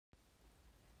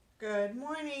Good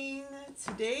morning.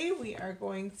 Today we are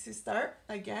going to start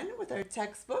again with our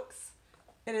textbooks.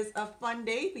 It is a fun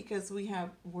day because we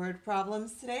have word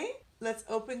problems today. Let's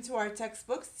open to our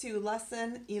textbooks to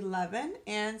lesson 11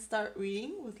 and start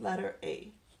reading with letter A.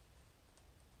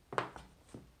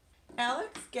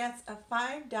 Alex gets a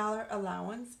 $5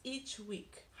 allowance each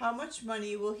week. How much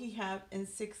money will he have in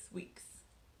 6 weeks?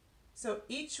 So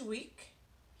each week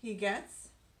he gets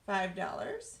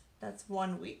 $5. That's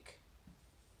 1 week.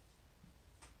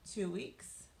 2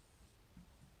 weeks,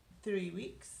 3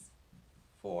 weeks,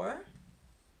 4,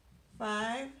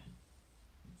 5,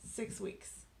 6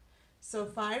 weeks. So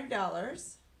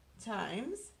 $5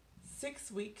 times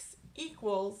 6 weeks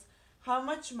equals how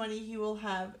much money he will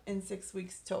have in 6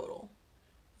 weeks total.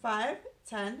 5,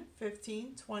 10,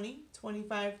 15, 20,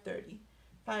 25, 30.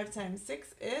 5 times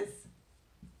 6 is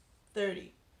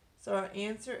 30. So our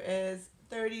answer is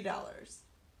 $30.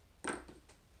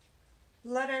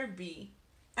 Letter B.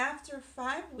 After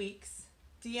 5 weeks,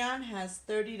 Dion has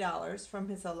 $30 from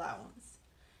his allowance.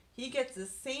 He gets the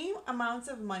same amount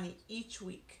of money each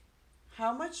week.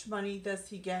 How much money does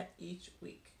he get each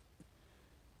week?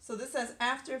 So this says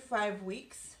after 5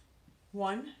 weeks,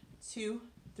 1, 2,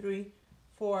 3,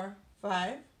 4,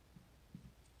 5.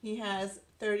 He has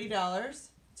 $30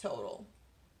 total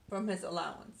from his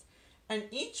allowance. And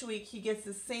each week he gets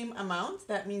the same amount.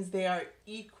 That means they are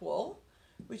equal,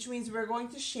 which means we're going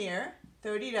to share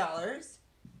 $30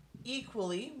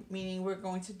 equally, meaning we're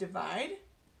going to divide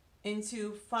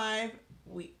into 5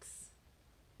 weeks.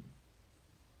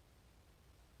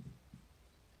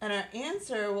 And our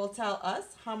answer will tell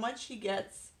us how much he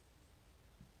gets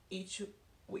each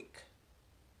week.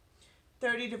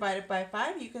 30 divided by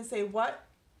 5, you can say what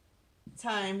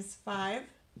times 5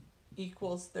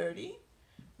 equals 30.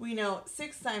 We know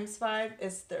 6 times 5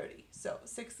 is 30, so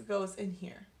 6 goes in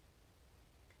here.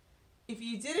 If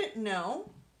you didn't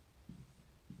know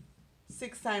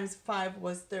 6 times 5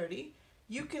 was 30,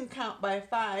 you can count by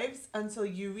 5s until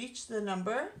you reach the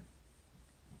number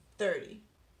 30.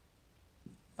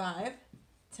 5,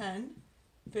 10,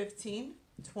 15,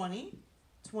 20,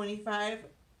 25,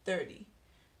 30.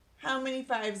 How many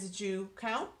 5s did you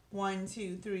count? 1,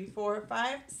 2, 3, 4,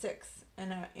 5, 6.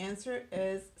 And our answer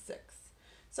is 6.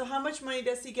 So how much money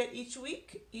does he get each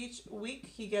week? Each week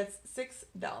he gets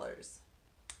 $6.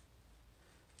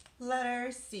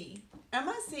 Letter C.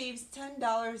 Emma saves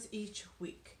 $10 each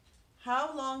week.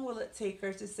 How long will it take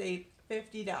her to save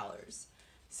 $50?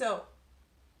 So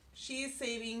she is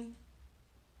saving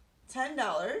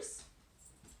 $10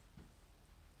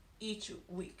 each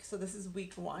week. So this is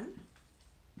week 1,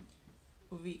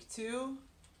 week 2,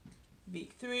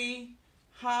 week 3.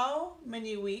 How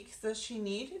many weeks does she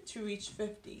need to reach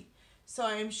 50? So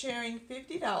I am sharing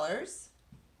 $50.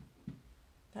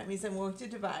 That means I'm going to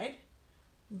divide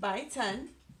by 10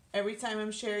 every time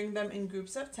I'm sharing them in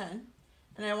groups of 10,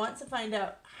 and I want to find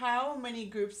out how many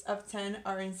groups of 10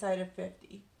 are inside of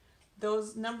 50.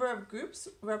 Those number of groups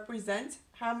represent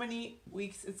how many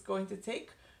weeks it's going to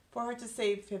take for her to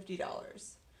save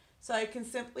 $50. So I can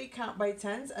simply count by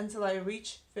 10s until I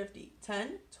reach 50.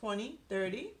 10, 20,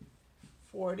 30,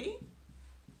 40,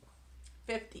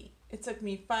 50. It took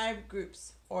me 5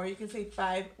 groups, or you can say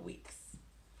 5 weeks.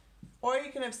 Or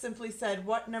you can have simply said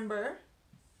what number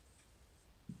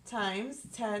times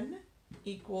 10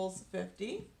 equals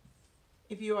 50.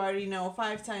 If you already know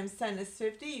 5 times 10 is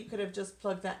 50, you could have just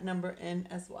plugged that number in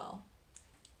as well.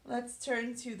 Let's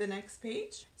turn to the next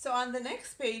page. So on the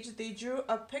next page, they drew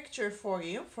a picture for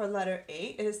you for letter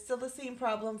A. It is still the same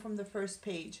problem from the first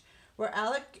page, where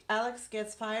Alex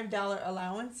gets $5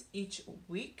 allowance each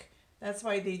week. That's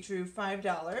why they drew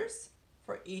 $5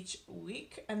 for each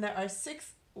week. And there are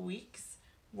 6 weeks,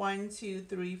 1, 2,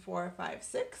 3, 4, 5,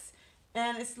 6.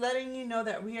 And it's letting you know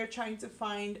that we are trying to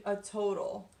find a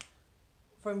total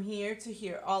from here to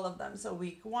here, all of them. So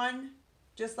week 1,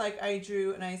 just like I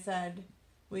drew and I said,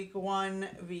 week 1,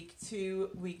 week 2,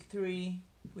 week 3,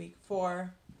 week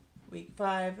 4, week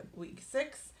 5, week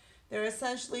 6. They're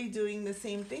essentially doing the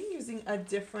same thing using a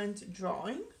different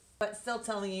drawing, but still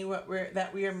telling you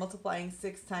that we are multiplying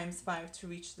 6 times 5 to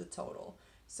reach the total.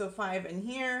 So 5 in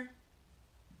here,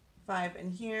 5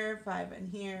 in here, 5 in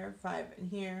here, 5 in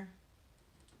here.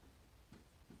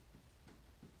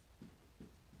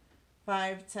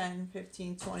 5, 10,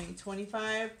 15, 20,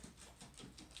 25,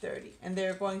 30. And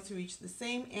they're going to reach the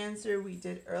same answer we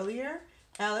did earlier.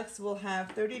 Alex will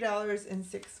have $30 in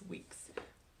 6 weeks.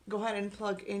 Go ahead and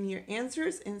plug in your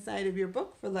answers inside of your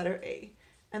book for letter A.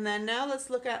 And then now let's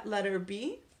look at letter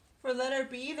B. For letter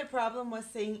B, the problem was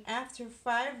saying after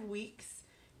 5 weeks,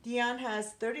 Dion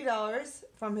has $30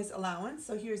 from his allowance.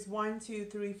 So here's 1, 2,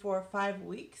 3, 4, 5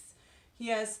 weeks. He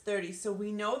has 30. So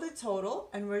we know the total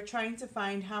and we're trying to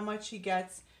find how much he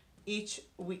gets each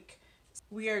week.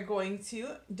 We are going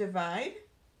to divide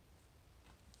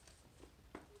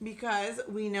because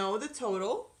we know the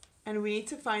total and we need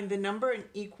to find the number in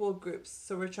equal groups.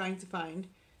 So we're trying to find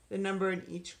the number in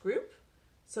each group.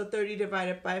 So 30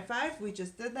 divided by 5, we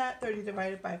just did that. 30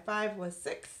 divided by 5 was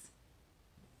 6.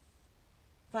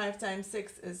 5 times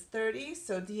 6 is 30.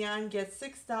 So Dion gets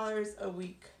 $6 a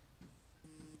week.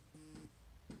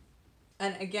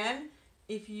 And again,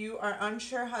 if you are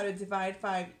unsure how to divide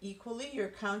 5 equally, you're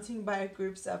counting by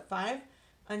groups of 5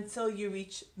 until you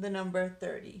reach the number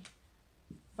 30.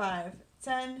 5,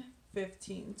 10,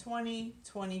 15, 20,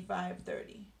 25,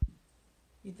 30.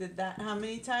 You did that how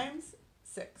many times?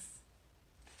 6.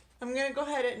 I'm going to go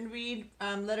ahead and read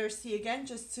letter C again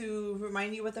just to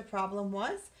remind you what the problem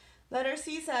was. Letter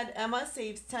C said Emma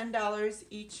saves $10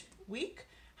 each week.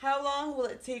 How long will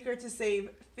it take her to save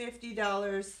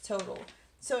 $50 total?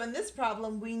 So in this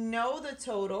problem, we know the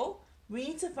total. We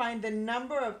need to find the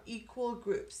number of equal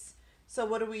groups. So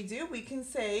what do? We can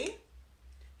say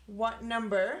what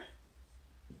number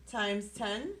times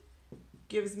 10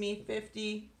 gives me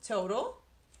 50 total.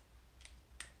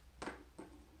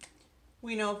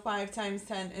 We know 5 times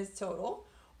 10 is total.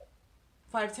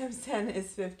 5 times 10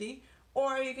 is 50.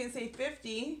 Or you can say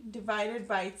 50 divided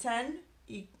by 10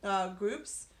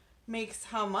 groups makes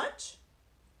how much?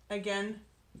 Again,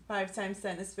 5 times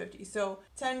 10 is 50. So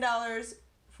 $10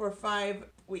 for 5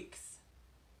 weeks.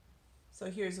 So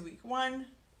here's week 1,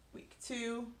 week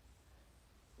 2,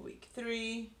 week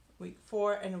 3, week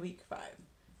 4, and week 5.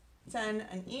 10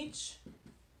 on each.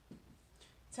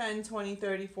 10, 20,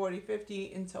 30, 40, 50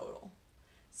 in total.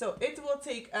 So it will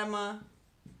take Emma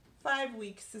 5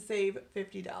 weeks to save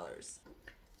 $50.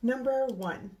 Number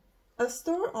 1. A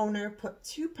store owner put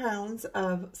 2 pounds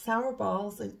of sour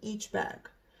balls in each bag.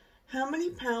 How many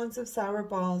pounds of sour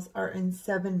balls are in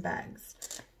 7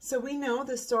 bags? So we know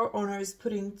the store owner is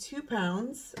putting 2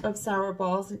 pounds of sour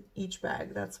balls in each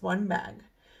bag. That's 1 bag.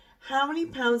 How many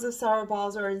pounds of sour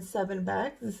balls are in 7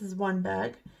 bags? This is 1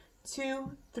 bag.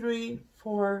 2, 3,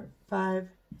 4, 5,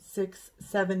 6,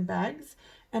 7 bags.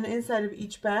 And inside of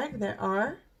each bag there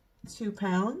are 2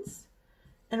 pounds.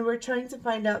 And we're trying to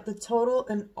find out the total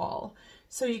in all.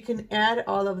 So you can add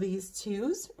all of these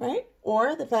 2's, right?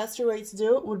 Or the faster way to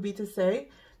do it would be to say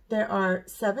there are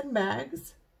 7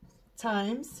 bags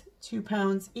times 2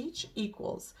 pounds each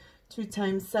equals 2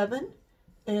 times 7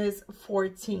 is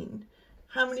 14.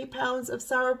 How many pounds of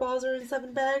sour balls are in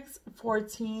 7 bags?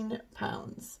 14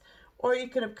 pounds. Or you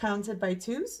could have counted by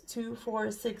 2's. 2,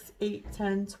 4, 6, 8,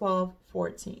 10, 12,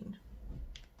 14.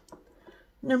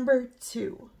 Number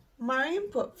 2. Mariam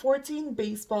put 14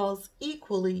 baseballs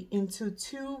equally into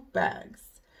 2 bags.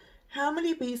 How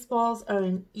many baseballs are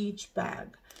in each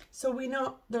bag? So we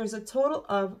know there's a total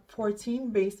of 14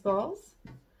 baseballs,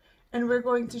 and we're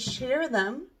going to share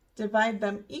them, divide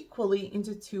them equally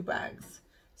into 2 bags.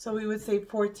 So we would say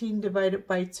 14 divided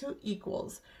by 2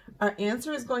 equals. Our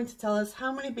answer is going to tell us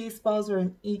how many baseballs are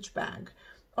in each bag.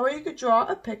 Or you could draw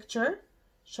a picture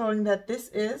showing that this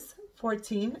is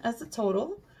 14 as the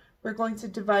total. We're going to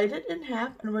divide it in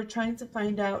half, and we're trying to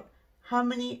find out how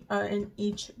many are in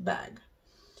each bag.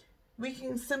 We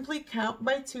can simply count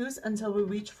by 2's until we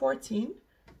reach 14.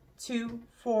 2,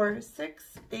 4, 6,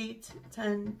 8,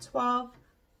 10, 12,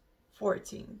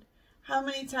 14. How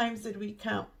many times did we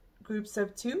count groups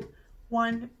of 2?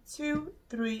 1, 2,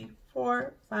 3,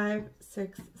 4, 5,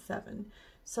 6, 7.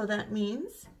 So that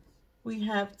means we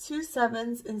have 2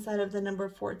 7's inside of the number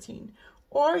 14.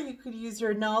 Or you could use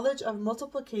your knowledge of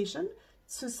multiplication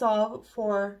to solve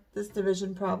for this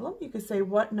division problem. You could say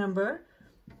what number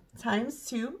times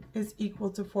 2 is equal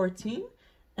to 14,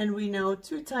 and we know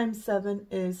 2 times 7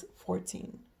 is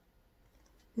 14.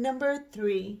 Number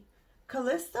 3,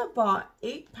 Callista bought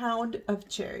 8 pounds of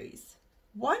cherries.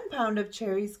 1 pound of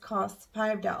cherries costs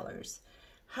 $5.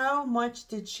 How much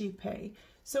did she pay?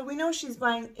 So we know she's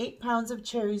buying 8 pounds of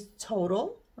cherries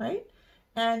total, right?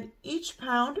 And each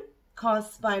pound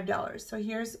costs $5. So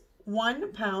here's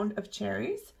 1 pound of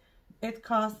cherries. It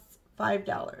costs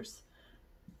 $5.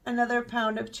 Another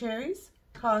pound of cherries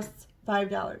costs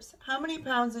 $5. How many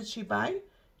pounds did she buy?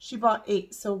 She bought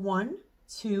 8. So 1,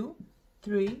 2,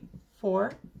 3,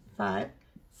 4, 5,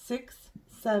 6,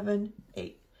 7,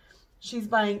 8. She's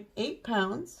buying 8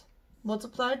 pounds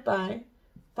multiplied by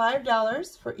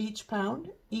 $5 for each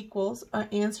pound equals, our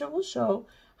answer will show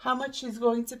how much she's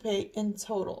going to pay in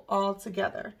total all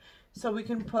together. So we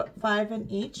can put 5 in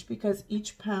each because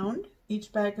each pound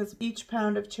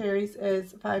of cherries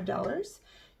is $5.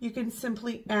 You can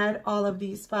simply add all of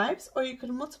these 5's, or you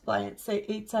can multiply it. Say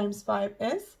 8 times 5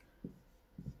 is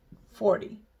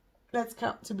 40. Let's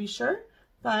count to be sure.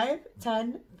 5,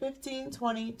 10, 15,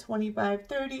 20, 25,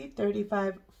 30,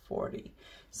 35, 40.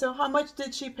 So how much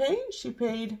did she pay? She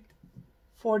paid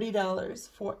 $40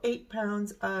 for 8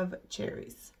 pounds of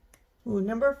cherries. Ooh,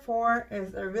 number 4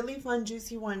 is a really fun,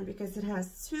 juicy one because it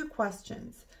has 2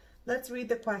 questions. Let's read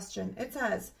the question. It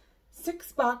says,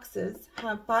 6 boxes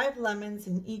have 5 lemons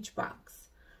in each box.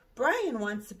 Brian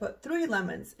wants to put 3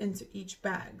 lemons into each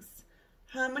bag.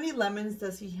 How many lemons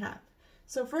does he have?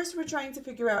 So first we're trying to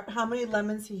figure out how many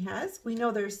lemons he has. We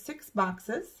know there's 6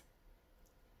 boxes.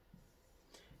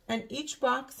 And each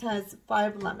box has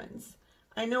 5 lemons.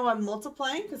 I know I'm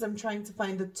multiplying because I'm trying to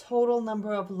find the total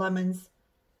number of lemons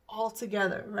all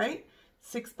together, right?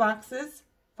 6 boxes,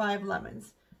 5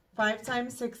 lemons. 5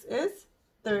 times 6 is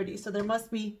 30. So there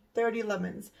must be 30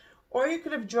 lemons. Or you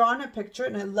could have drawn a picture,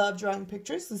 and I love drawing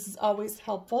pictures. This is always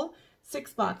helpful.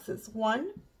 6 boxes.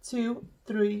 1, 2,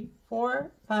 3,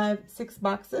 4, 5, 6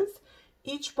 boxes.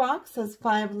 Each box has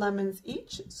 5 lemons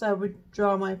each. So I would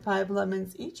draw my 5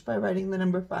 lemons each by writing the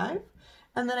number 5.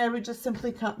 And then I would just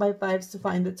simply count by 5s to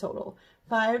find the total.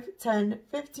 5, 10,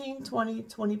 15, 20,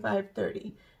 25,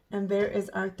 30. And there is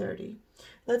our 30.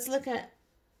 Let's look at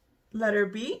letter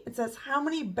B. It says, how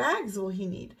many bags will he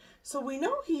need? So we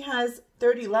know he has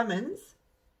 30 lemons.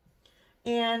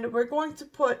 And we're going to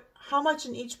put how much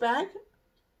in each bag?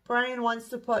 Brian wants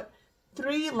to put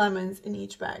 3 lemons in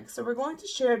each bag. So we're going to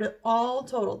share the all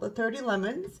total, the 30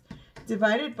 lemons,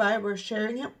 divided by, we're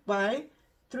sharing it by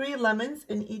 3 lemons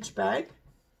in each bag.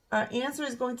 Our answer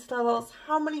is going to tell us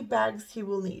how many bags he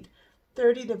will need.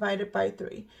 30 divided by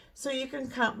 3. So you can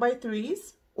count by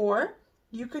 3s, or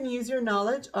you can use your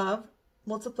knowledge of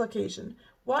multiplication.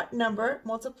 What number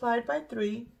multiplied by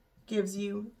 3 gives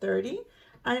you 30?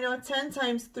 I know 10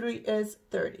 times 3 is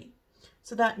 30.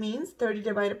 So that means 30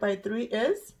 divided by 3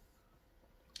 is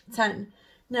 10.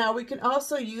 Now we can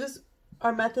also use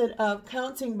our method of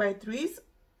counting by 3s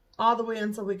all the way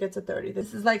until we get to 30.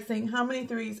 This is like saying how many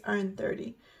 3s are in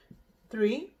 30.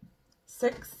 3,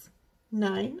 6,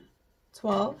 9,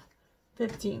 12,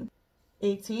 15,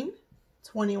 18,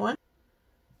 21,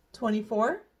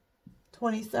 24,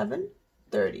 27,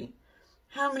 30.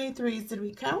 How many 3s did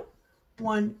we count?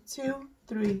 1, 2,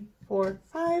 3, 4,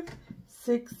 5,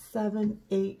 6, 7,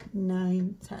 8,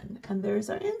 9, 10. And there's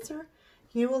our answer.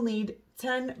 He will need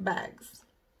 10 bags.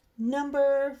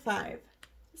 Number 5.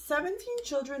 17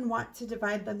 children want to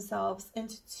divide themselves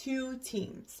into 2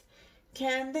 teams.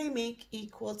 Can they make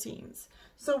equal teams?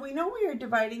 So we know we are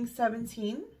dividing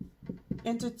 17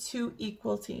 into 2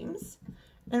 equal teams.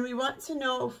 And we want to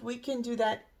know if we can do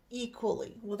that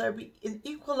equally. Will there be an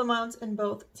equal amount in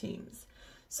both teams?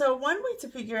 So one way to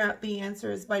figure out the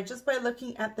answer is by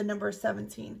looking at the number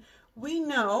 17. We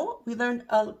know, we learned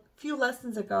a few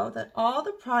lessons ago, that all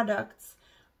the products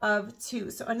of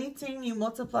 2, so anything you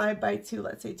multiply by 2,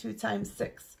 let's say 2 times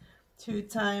 6, 2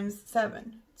 times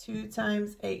 7, 2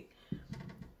 times 8,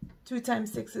 2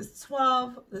 times 6 is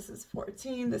 12, this is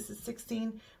 14, this is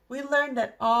 16. We learned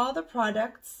that all the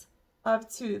products of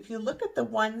 2, if you look at the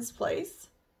ones place,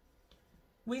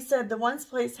 we said the ones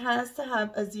place has to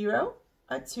have a 0,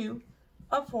 a 2,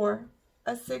 a 4,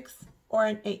 a 6, or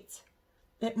an 8.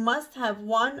 It must have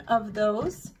one of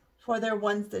those for their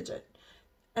ones digit.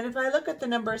 And if I look at the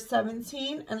number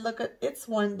 17 and look at its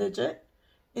one digit,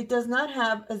 it does not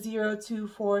have a 0, 2,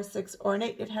 4, 6, or an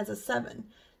 8. It has a 7.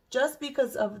 Just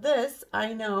because of this,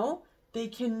 I know they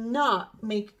cannot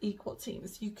make equal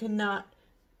teams. You cannot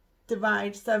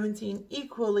divide 17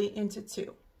 equally into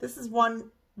 2. This is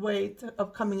one way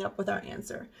of coming up with our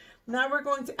answer. Now we're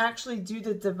going to actually do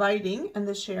the dividing and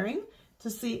the sharing to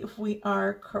see if we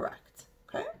are correct.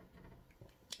 Okay?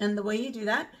 And the way you do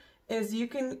that is you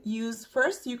can use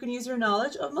your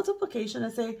knowledge of multiplication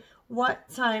and say what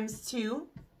times 2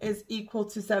 is equal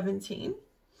to 17.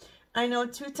 I know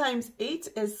 2 times 8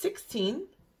 is 16,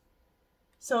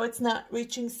 so it's not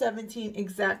reaching 17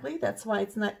 exactly. That's why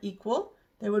it's not equal.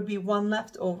 There would be 1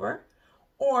 left over.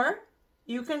 Or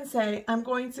you can say, I'm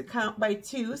going to count by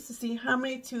 2s to see how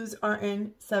many 2s are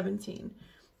in 17.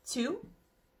 2,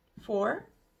 4,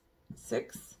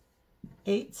 6,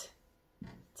 8,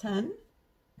 10,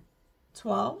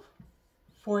 12,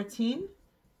 14,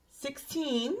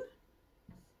 16,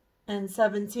 and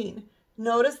 17.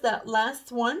 Notice that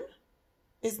last one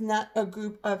is not a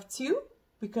group of 2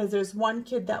 because there's one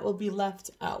kid that will be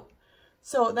left out.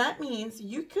 So that means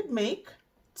you could make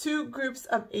 2 groups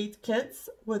of 8 kids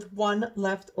with 1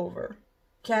 left over.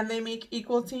 Can they make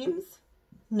equal teams?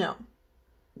 No.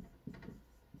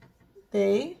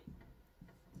 They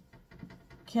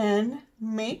can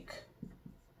make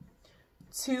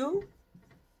 2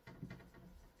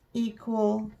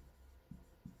 equal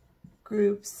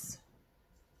groups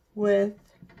with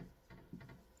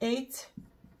 8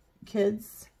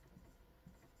 kids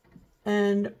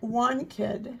and 1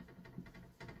 kid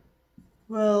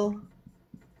will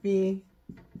be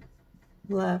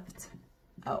left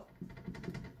out.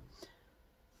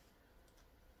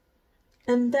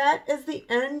 And that is the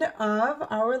end of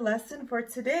our lesson for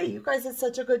today. You guys did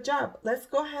such a good job. Let's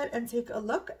go ahead and take a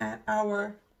look at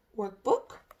our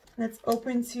workbook. Let's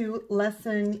open to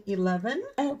lesson 11.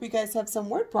 I hope you guys have some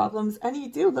word problems, and you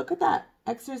do. Look at that.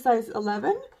 Exercise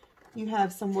 11. You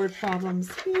have some word problems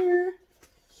here,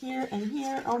 here, and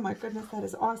here. Oh my goodness, that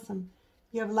is awesome.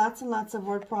 You have lots and lots of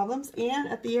word problems, and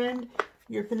at the end,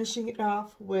 you're finishing it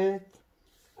off with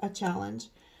a challenge.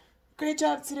 Great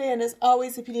job today, and as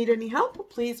always, if you need any help,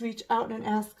 please reach out and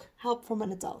ask help from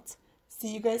an adult.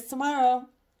 See you guys tomorrow.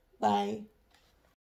 Bye.